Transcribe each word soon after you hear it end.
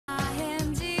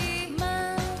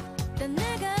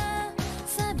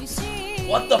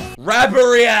What the Rapper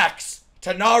reacts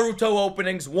to Naruto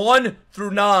openings 1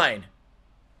 through 9.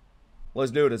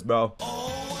 Let's do this, bro.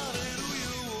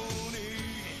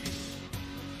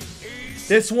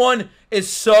 This one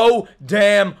is so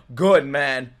damn good,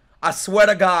 man. I swear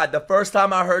to God, the first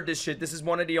time I heard this shit, this is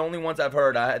one of the only ones I've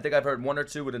heard. I think I've heard 1 or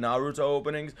 2 with the Naruto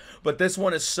openings, but this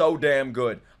one is so damn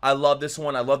good. I love this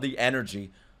one. I love the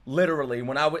energy. Literally,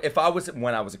 if I was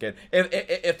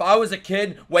a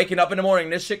kid waking up in the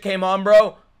morning, this shit came on,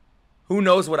 bro, who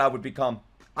knows what I would become?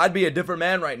 I'd be a different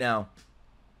man right now.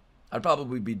 I'd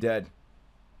probably be dead.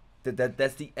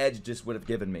 That's the edge this would have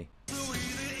given me.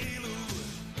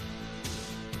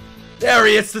 There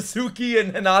he is, Sasuke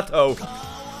and Hinato.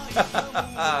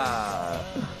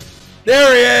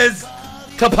 There he is,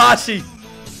 Kapashi.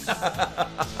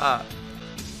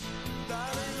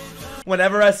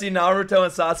 Whenever I see Naruto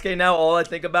and Sasuke now, all I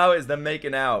think about is them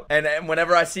making out. And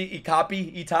whenever I see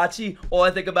Itachi, all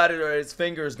I think about are his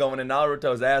fingers going in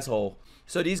Naruto's asshole.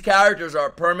 So these characters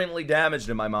are permanently damaged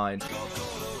in my mind.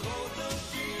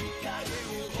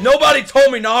 Nobody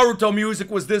told me Naruto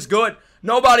music was this good.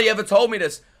 Nobody ever told me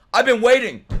this. I've been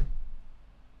waiting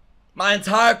my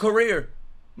entire career,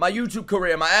 my YouTube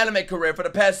career, my anime career for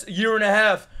the past year and a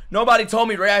half. Nobody told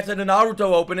me to react to the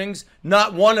Naruto openings.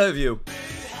 Not one of you.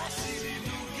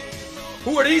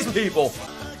 Who are these people?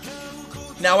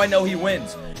 Now I know he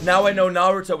wins. Now I know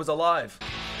Naruto was alive.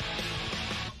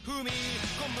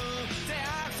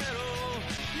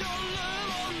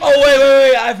 Oh,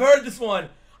 wait. I've heard this one.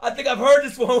 I think I've heard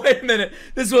this one. Wait a minute.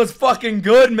 This was fucking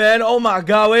good, man. Oh my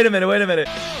God. Wait a minute.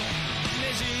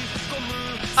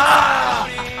 Ah!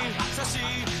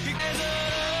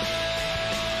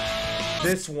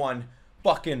 This one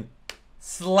fucking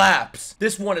slaps.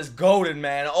 This one is golden,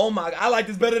 man. Oh my, I like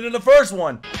this better than the first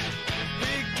one.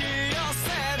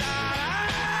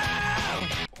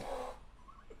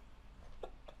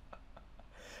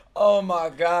 Oh my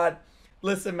God.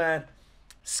 Listen, man.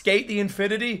 Skate the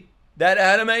Infinity, that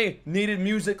anime needed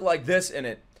music like this in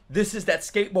it. This is that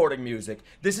skateboarding music.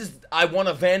 This is I want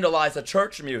to vandalize a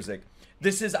church music.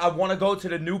 This is I want to go to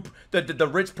the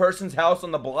rich person's house on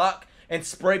the block and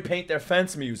spray paint their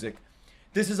fence music.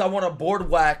 This is I want to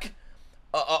boardwhack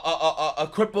a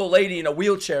crippled lady in a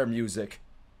wheelchair music.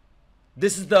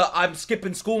 This is the I'm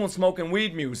skipping school and smoking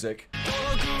weed music.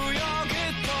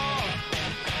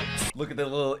 Look at the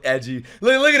little edgy.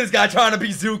 Look at this guy trying to be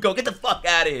Zuko. Get the fuck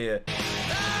out of here.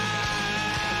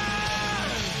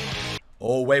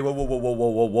 Oh, wait,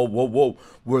 whoa.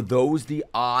 Were those the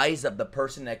eyes of the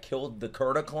person that killed the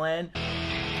Kurta clan?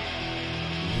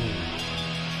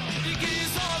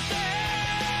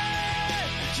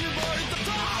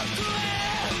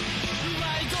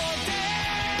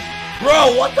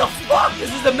 Bro, what the fuck?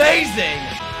 This is amazing!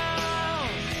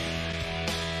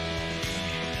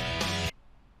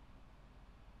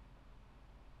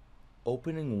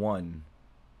 Opening 1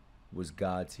 was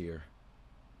God tier,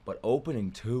 but opening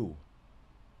 2,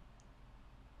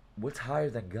 what's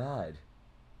higher than God?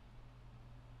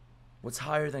 What's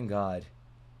higher than God?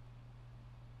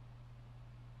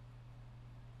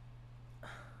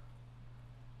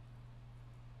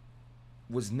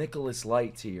 Was Nicholas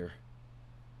Light tier?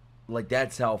 Like,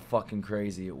 that's how fucking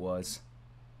crazy it was.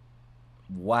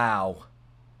 Wow.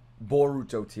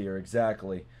 Boruto tier,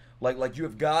 exactly. Like you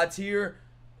have God tier,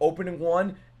 opening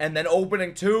 1, and then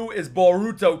opening 2 is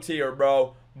Boruto tier,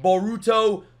 bro.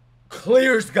 Boruto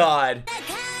clears God.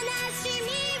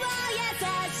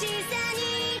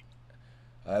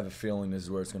 I have a feeling this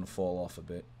is where it's gonna fall off a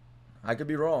bit. I could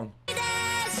be wrong.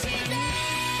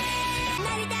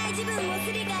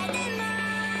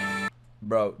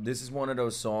 Bro, this is one of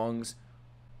those songs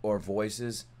or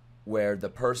voices where the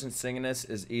person singing this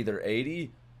is either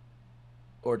 80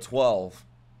 or 12.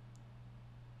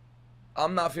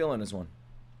 I'm not feeling this one.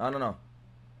 I don't know.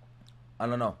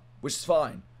 Which is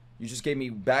fine. You just gave me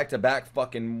back-to-back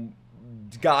fucking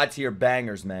God tier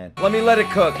bangers, man. Let me let it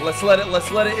cook. Let's let it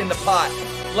in the pot.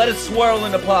 Let it swirl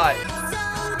in the pot.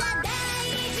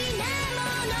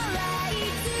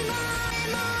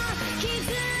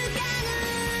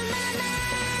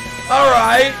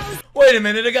 Alright. Wait a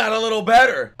minute, it got a little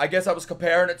better. I guess I was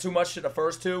comparing it too much to the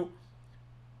first 2.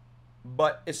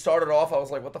 But it started off, I was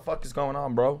like, what the fuck is going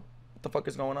on, bro? What the fuck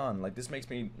is going on? Like, this makes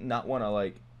me not want to,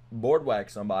 like, boardwhack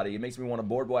somebody. It makes me want to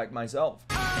boardwhack myself.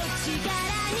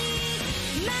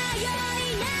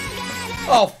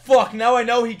 Oh, fuck. Now I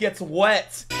know he gets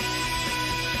wet.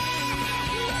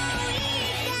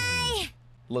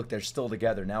 Look, they're still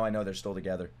together. Now I know they're still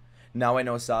together. Now I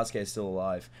know Sasuke is still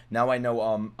alive. Now I know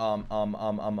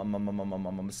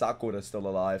Sakura is still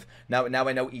alive. Now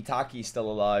I know Itachi is still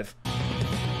alive.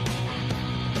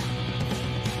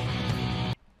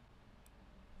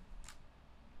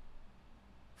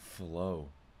 Flow.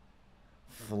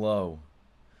 Flow.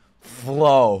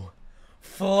 Flow.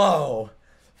 Flow.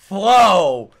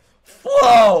 Flow.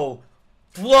 Flow.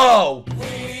 Flow.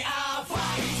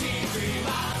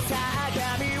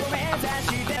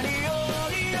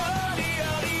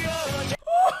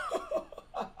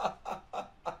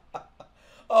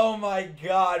 Oh my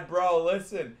god, bro,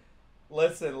 listen.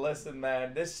 Listen,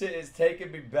 man. This shit is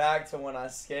taking me back to when I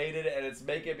skated, and it's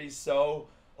making me so,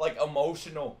 like,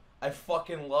 emotional. I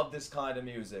fucking love this kind of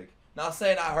music. Not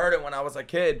saying I heard it when I was a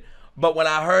kid, but when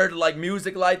I heard, like,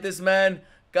 music like this, man,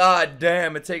 god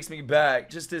damn, it takes me back.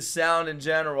 Just this sound in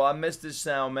general. I miss this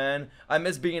sound, man. I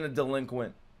miss being a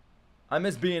delinquent. I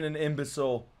miss being an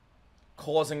imbecile,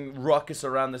 causing ruckus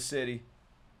around the city.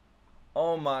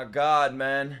 Oh my god,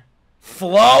 man.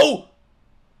 Flow?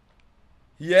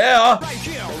 Yeah. Right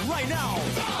here, right now.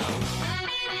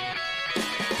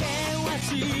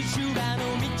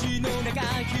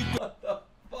 What the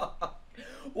fuck?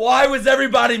 Why was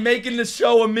everybody making this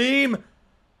show a meme?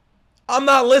 I'm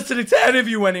not listening to any of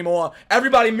you anymore.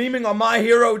 Everybody memeing on My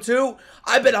Hero too.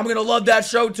 I bet I'm gonna love that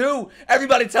show too.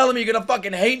 Everybody telling me you're gonna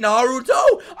fucking hate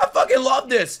Naruto. I fucking love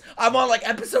this. I'm on like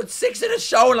episode 6 of the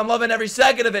show and I'm loving every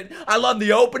second of it. I love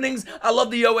the openings. I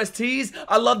love the OSTs.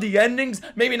 I love the endings.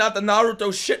 Maybe not the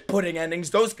Naruto shit pudding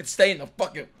endings. Those could stay in the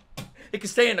fucking... It could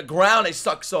stay in the ground. They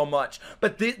suck so much.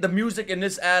 But the music in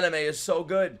this anime is so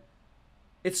good.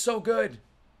 It's so good.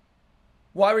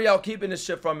 Why were y'all keeping this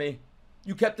shit from me?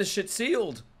 You kept this shit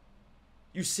sealed.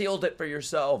 You sealed it for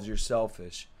yourselves. You're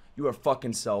selfish. You are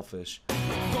fucking selfish.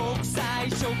 This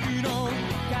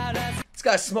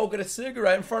guy's smoking a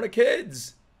cigarette in front of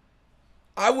kids.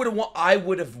 I would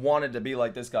have wanted to be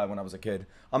like this guy when I was a kid.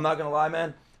 I'm not gonna lie,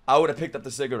 man. I would have picked up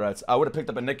the cigarettes. I would have picked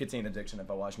up a nicotine addiction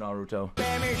if I watched Naruto.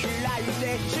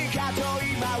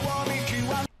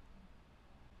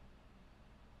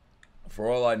 For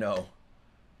all I know,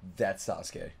 that's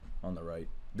Sasuke on the right.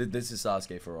 This is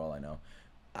Sasuke for all I know.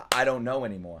 I don't know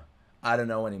anymore. I don't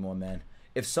know anymore, man.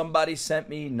 If somebody sent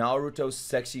me Naruto's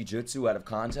sexy jutsu out of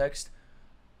context,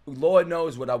 Lord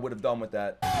knows what I would have done with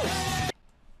that.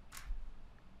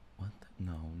 What the?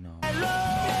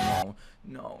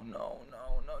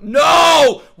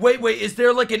 No! Wait, is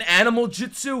there like an animal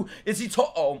jutsu? Is he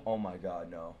oh my god,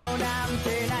 no.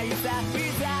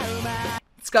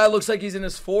 This guy looks like he's in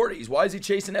his 40s. Why is he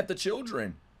chasing after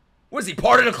children? Was he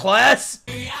part of the class?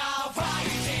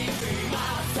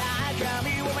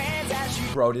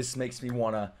 Bro, this makes me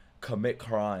want to commit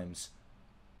crimes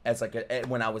as like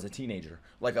when I was a teenager.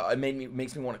 Like it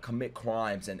makes me want to commit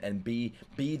crimes and be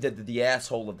the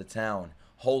asshole of the town.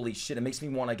 Holy shit, it makes me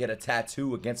want to get a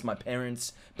tattoo against my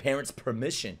parents'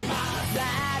 permission.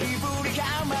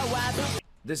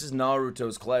 This is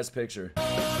Naruto's class picture.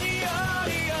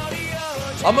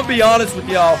 I'm gonna be honest with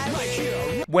y'all.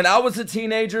 When I was a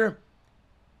teenager,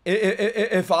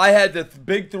 if I had the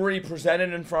big 3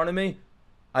 presented in front of me,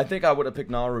 I think I would have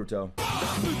picked Naruto.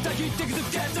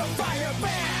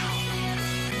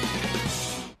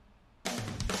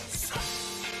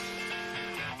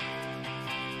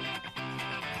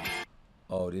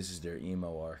 Oh, this is their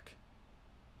emo arc.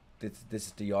 This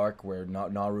is the arc where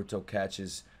Naruto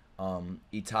catches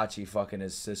Itachi fucking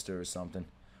his sister or something,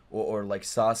 or like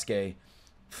Sasuke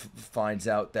finds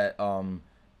out that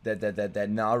that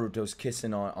Naruto's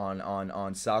kissing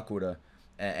on Sakura,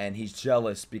 and he's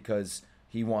jealous because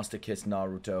he wants to kiss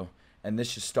Naruto, and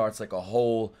this just starts like a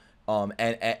whole a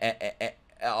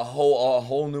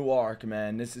whole new arc,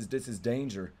 man. This is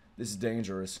danger. This is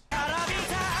dangerous.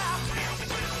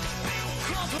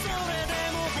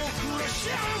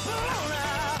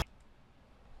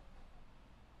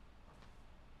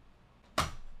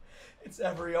 It's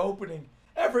every opening.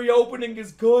 Every opening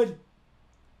is good.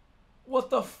 What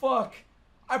the fuck?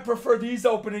 I prefer these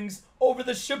openings over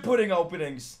the shit pudding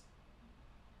openings.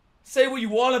 Say what you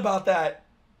want about that.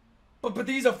 But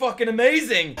these are fucking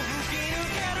amazing.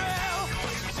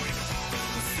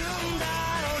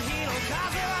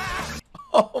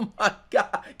 Oh my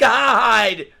god.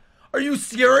 God! Are you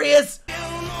serious?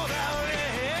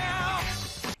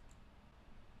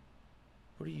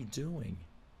 What are you doing?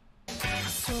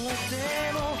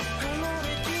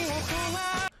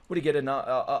 What do you get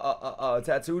a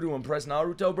tattoo to impress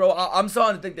Naruto, bro? I'm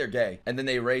starting to think they're gay. And then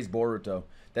they raise Boruto.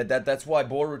 That's why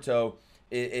Boruto,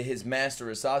 his master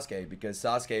is Sasuke, because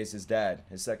Sasuke is his dad,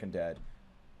 his second dad.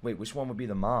 Wait, which one would be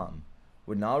the mom?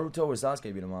 Would Naruto or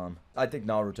Sasuke be the mom? I think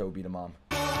Naruto would be the mom.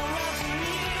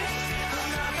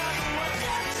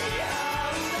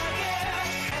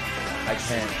 I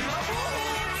can't.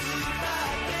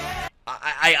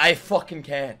 I fucking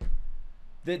can't.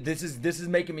 This is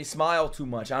making me smile too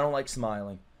much. I don't like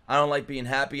smiling. I don't like being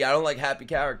happy. I don't like happy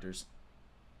characters.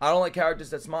 I don't like characters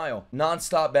that smile.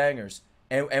 Non-stop bangers.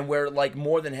 And we're like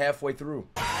more than halfway through.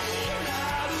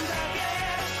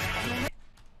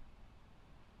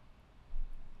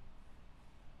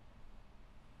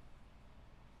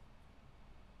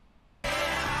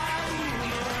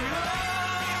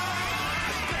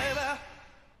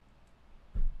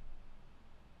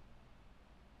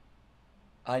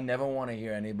 I never want to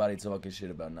hear anybody talking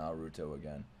shit about Naruto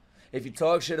again. If you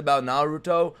talk shit about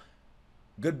Naruto,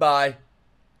 goodbye.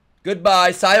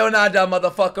 Goodbye. Sayonara,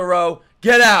 motherfuckero.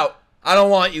 Get out. I don't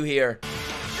want you here.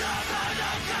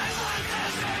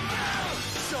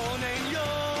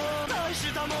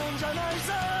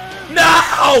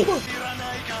 No!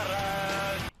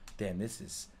 Damn, this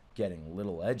is getting a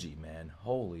little edgy, man.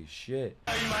 Holy shit.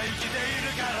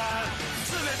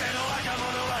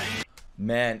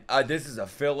 Man, this is a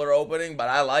filler opening, but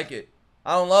I like it.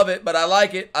 I don't love it, but I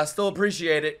like it. I still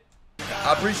appreciate it.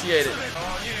 I appreciate it.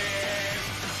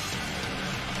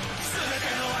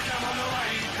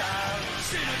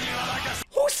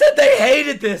 Who said they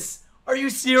hated this? Are you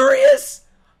serious?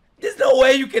 There's no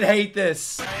way you can hate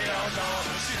this. What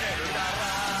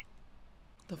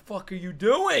the fuck are you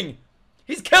doing?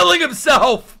 He's killing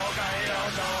himself.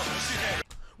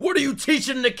 What are you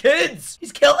teaching the kids?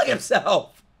 He's killing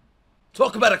himself.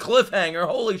 Talk about a cliffhanger.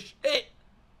 Holy shit.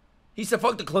 He said,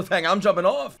 fuck the cliffhanger. I'm jumping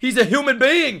off. He's a human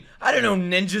being. I didn't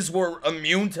know ninjas were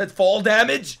immune to fall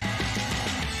damage.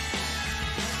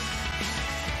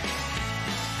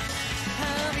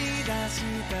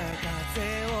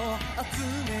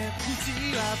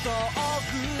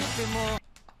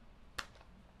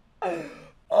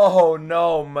 Oh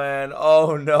no, man.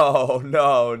 Oh no,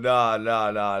 no, nah,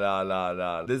 nah, nah, nah, nah,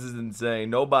 nah. This is insane.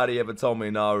 Nobody ever told me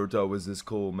Naruto was this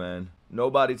cool, man.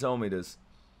 Nobody told me this.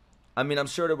 I mean, I'm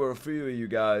sure there were a few of you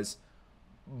guys,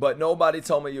 but nobody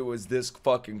told me it was this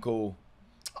fucking cool.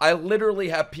 I literally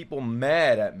have people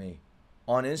mad at me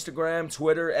on Instagram,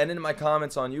 Twitter, and in my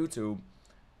comments on YouTube.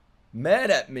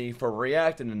 Mad at me for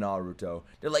reacting to Naruto.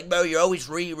 They're like, bro, you're always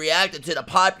reacting to the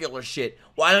popular shit.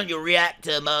 Why don't you react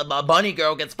to my bunny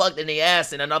girl gets fucked in the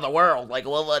ass in another world? Like,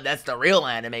 well, that's the real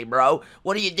anime, bro.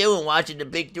 What are you doing watching the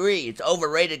big three? It's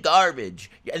overrated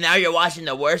garbage. And now you're watching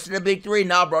the worst of the big three?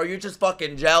 Nah, bro, you're just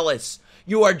fucking jealous.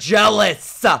 You are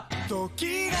jealous.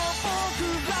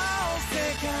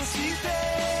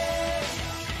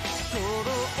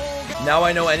 Now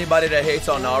I know anybody that hates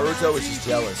on Naruto is just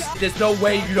jealous. There's no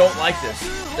way you don't like this.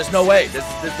 There's no way.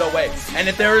 There's no way. And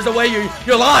if there is a way,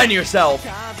 you're lying to yourself.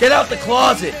 Get out the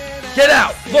closet. Get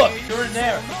out. Look, you're in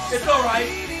there. It's alright.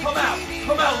 Come out.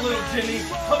 Come out, little Jimmy.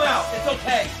 Come out. It's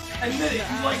okay. Admit it.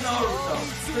 You like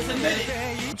Naruto. Just admit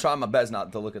it. I'm trying my best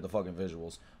not to look at the fucking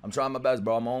visuals. I'm trying my best,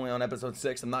 bro. I'm only on episode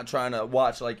 6. I'm not trying to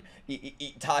watch like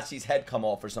Itachi's head come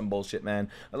off or some bullshit, man.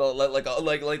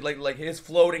 Like his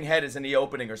floating head is in the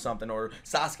opening or something, or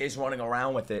Sasuke's running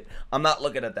around with it. I'm not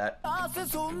looking at that.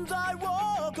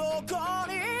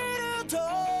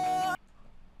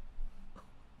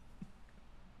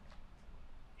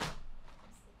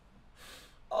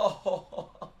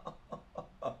 Oh.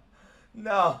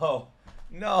 No,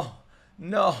 no,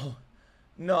 no,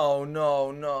 no,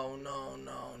 no, no, no,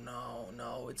 no, no,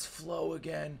 no. It's flow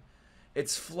again.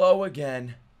 It's flow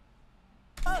again.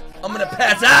 I'm gonna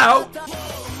pass out.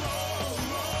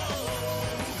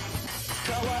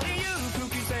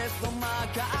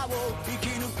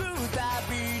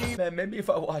 Man, maybe if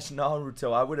I watched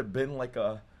Naruto, I would have been like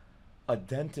a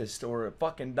dentist or a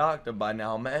fucking doctor by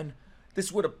now, man.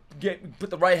 This would have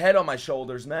put the right head on my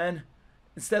shoulders, man.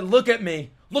 Instead, look at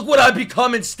me. Look what I've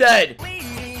become instead.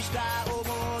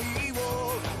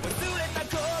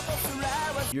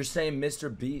 You're saying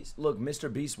Mr. Beast? Look,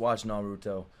 Mr. Beast watched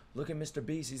Naruto. Look at Mr.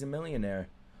 Beast. He's a millionaire.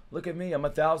 Look at me. I'm a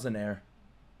thousandaire.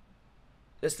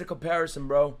 It's the comparison,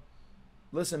 bro.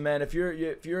 Listen, man. If you're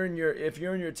in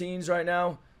your teens right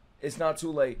now, it's not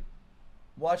too late.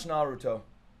 Watch Naruto.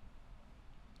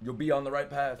 You'll be on the right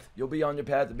path. You'll be on your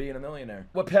path to being a millionaire.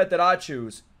 What path did I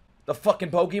choose? The fucking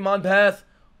Pokemon path?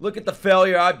 Look at the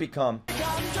failure I've become.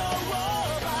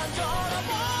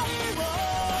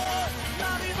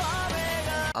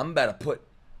 I'm about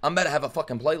to have a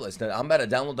fucking playlist. I'm about to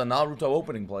download the Naruto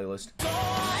opening playlist.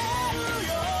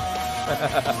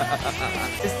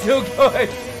 It's still good.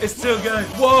 It's still good.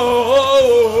 Whoa,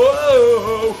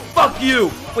 whoa, whoa. Fuck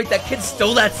you. Wait, that kid's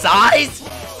still that size?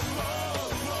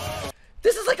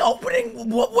 This is like opening,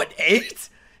 what, 8?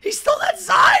 He's still that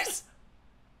size?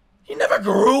 He never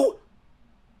grew?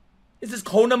 Is this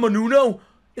Kona Manuno?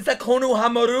 Is that Kono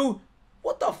Hamaru?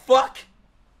 What the fuck?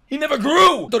 He never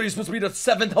grew! I thought he was supposed to be the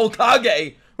 7th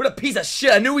Hokage. What a piece of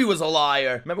shit. I knew he was a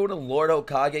liar. Remember when Lord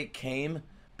Hokage came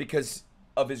because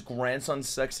of his grandson's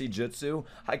sexy jutsu?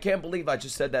 I can't believe I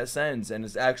just said that sentence and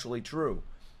it's actually true.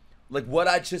 Like, what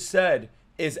I just said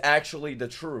is actually the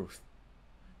truth.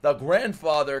 The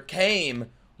grandfather came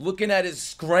looking at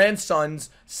his grandson's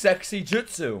sexy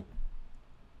jutsu.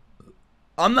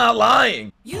 I'm not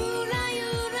lying.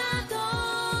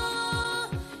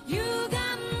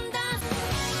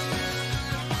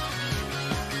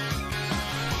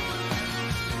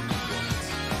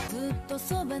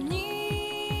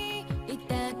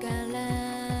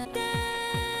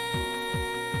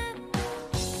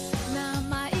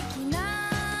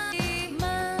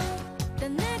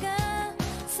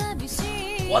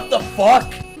 What the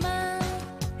fuck?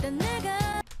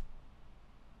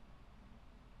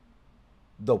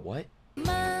 The what?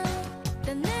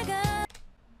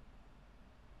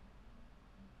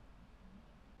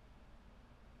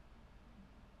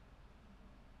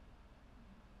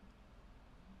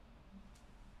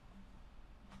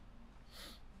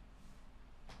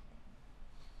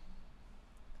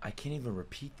 I can't even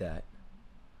repeat that.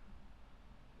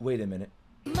 Wait a minute.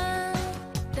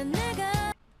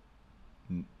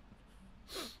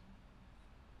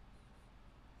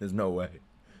 There's no way.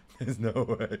 There's no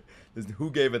way.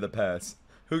 Who gave her the pass?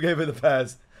 Who gave her the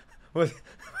pass? What?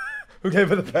 Who gave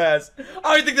her the pass?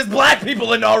 I don't think there's black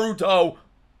people in Naruto.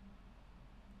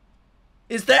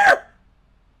 Is there?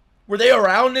 Were they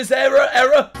around this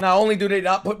era? Not only do they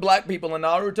not put black people in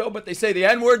Naruto, but they say the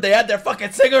N-word. They had their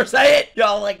fucking singer say it.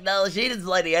 Y'all like, no, she didn't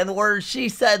say the N-word. She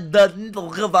said the...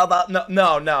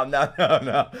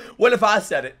 No. What if I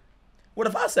said it? What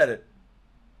if I said it?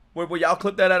 Will y'all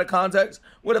clip that out of context?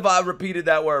 What if I repeated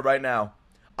that word right now?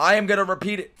 I am gonna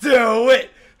repeat it. Do it!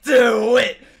 Do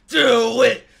it! Do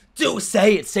it!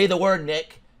 Say it! Say the word,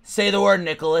 Nick. Say the word,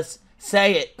 Nicholas.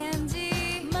 Say it.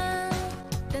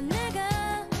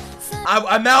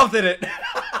 I mouthed it.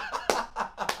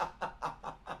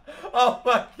 Oh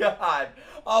my god.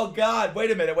 Oh god.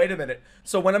 Wait a minute.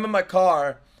 So when I'm in my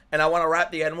car and I want to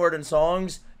rap the N-word in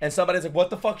songs, and somebody's like, what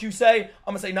the fuck you say? I'm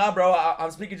gonna say, nah, bro,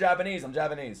 I'm speaking Japanese. I'm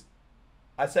Japanese.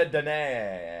 I said,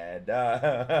 Danad.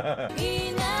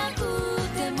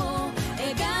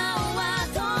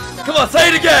 Come on, say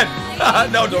it again.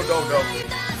 No.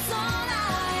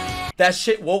 That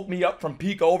shit woke me up from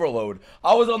peak overload.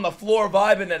 I was on the floor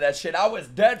vibing to that shit. I was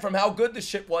dead from how good the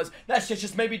shit was. That shit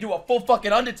just made me do a full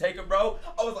fucking Undertaker, bro.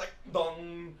 I was like,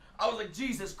 dong. I was like,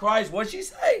 Jesus Christ, what'd she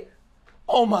say?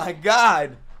 Oh my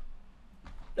god.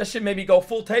 That shit made me go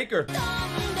full Taker.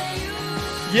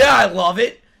 Yeah, I love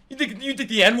it. You think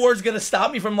the N-word's gonna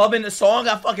stop me from loving the song?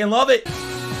 I fucking love it.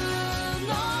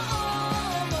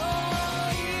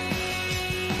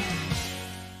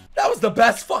 That was the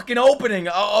best fucking opening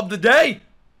of the day.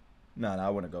 No, I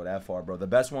wouldn't go that far, bro. The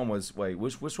best one was, wait,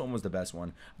 which one was the best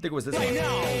one? I think it was this one.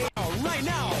 Right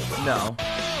now. No.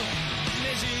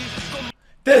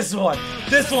 This one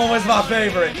was my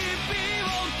favorite.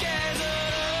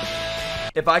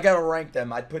 If I gotta rank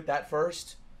them, I'd put that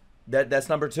first. That's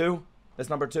number 2. That's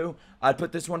number 2. I'd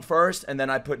put this one first, and then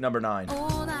I'd put number 9.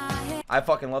 I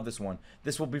fucking love this one.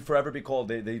 This will forever be called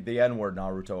the N-word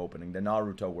Naruto opening, the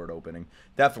Naruto word opening.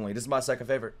 Definitely. This is my second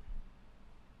favorite.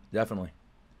 Definitely.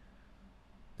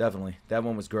 That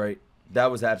one was great.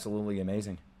 That was absolutely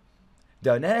amazing.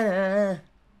 Da-na-na.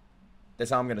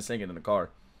 That's how I'm gonna sing it in the car.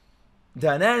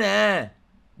 Da-na-na.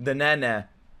 Da-na-na.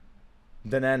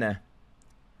 Da-na-na.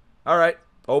 Alright,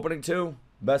 opening 2,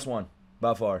 best one,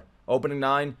 by far. Opening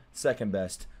 9, second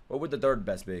best. What would the third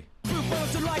best be?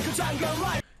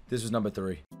 This was number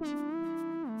 3.